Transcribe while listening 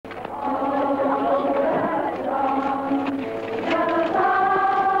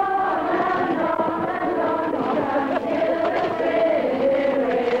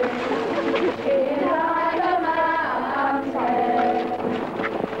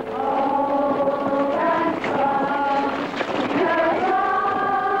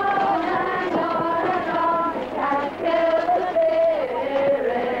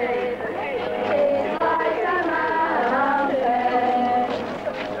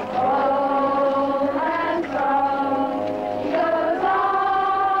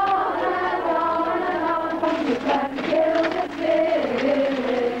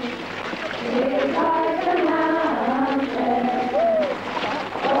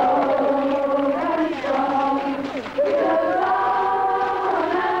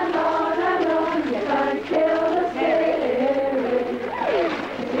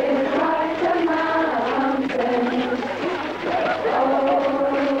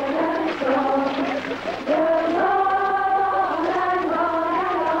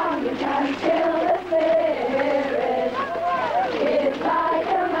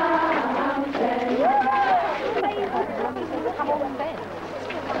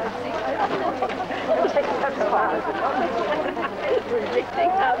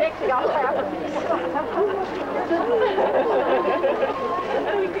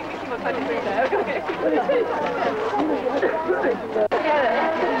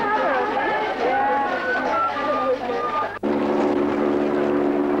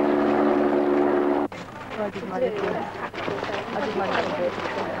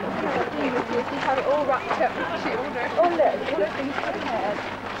Have it all wrapped up with children. Oh look, all the things prepared.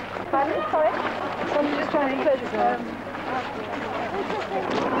 Sorry? Someone's just trying to close it.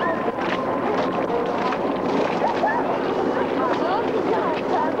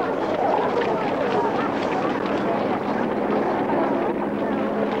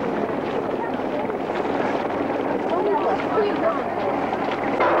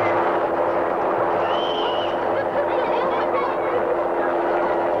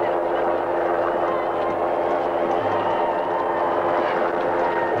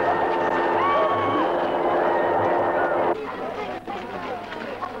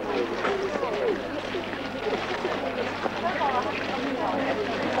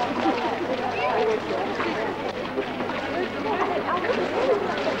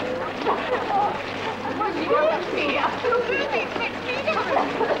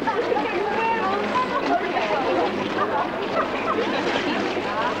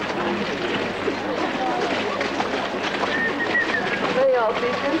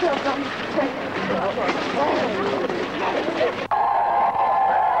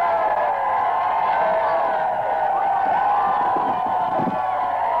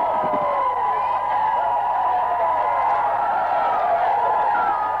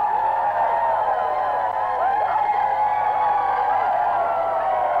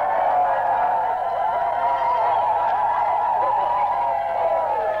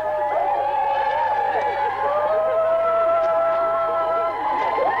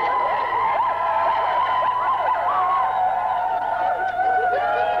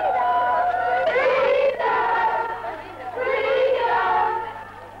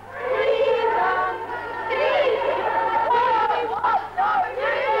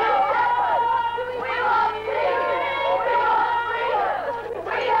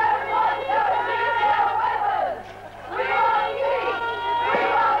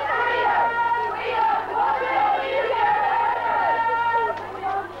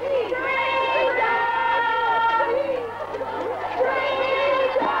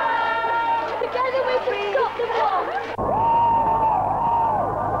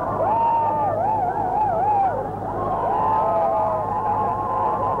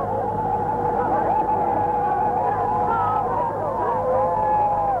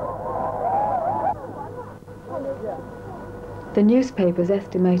 The newspapers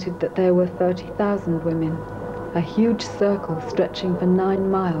estimated that there were 30,000 women, a huge circle stretching for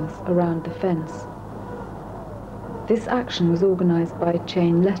 9 miles around the fence. This action was organized by a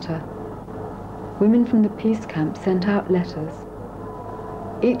chain letter. Women from the peace camp sent out letters.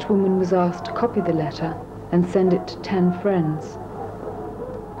 Each woman was asked to copy the letter and send it to 10 friends.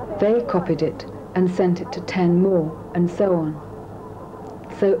 They copied it and sent it to 10 more, and so on.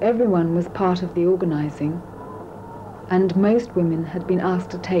 So everyone was part of the organizing, and most women had been asked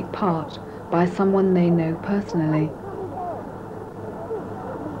to take part by someone they know personally.